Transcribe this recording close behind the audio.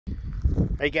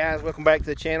Hey guys, welcome back to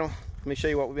the channel. Let me show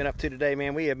you what we've been up to today,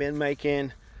 man. We have been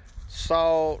making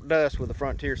sawdust with the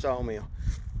Frontier sawmill.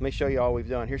 Let me show you all we've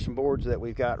done. Here's some boards that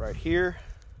we've got right here.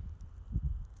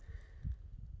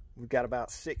 We've got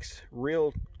about 6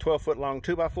 real 12-foot long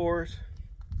 2x4s.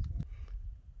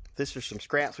 This is some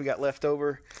scraps we got left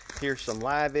over. Here's some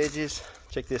live edges.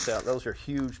 Check this out. Those are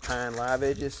huge pine live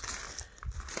edges.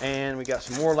 And we got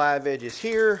some more live edges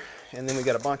here. And then we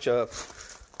got a bunch of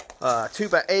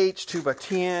 2x8s,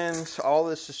 2x10s. All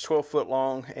this is 12-foot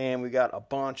long, and we got a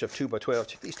bunch of 2x12s.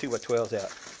 Check these 2x12s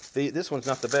out. This one's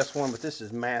not the best one, but this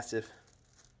is massive.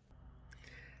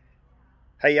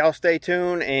 Hey, y'all stay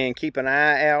tuned and keep an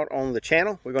eye out on the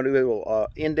channel. We're going to do a little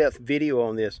in-depth video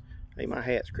on this. Hey, my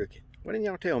hat's crooked. Why didn't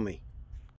y'all tell me?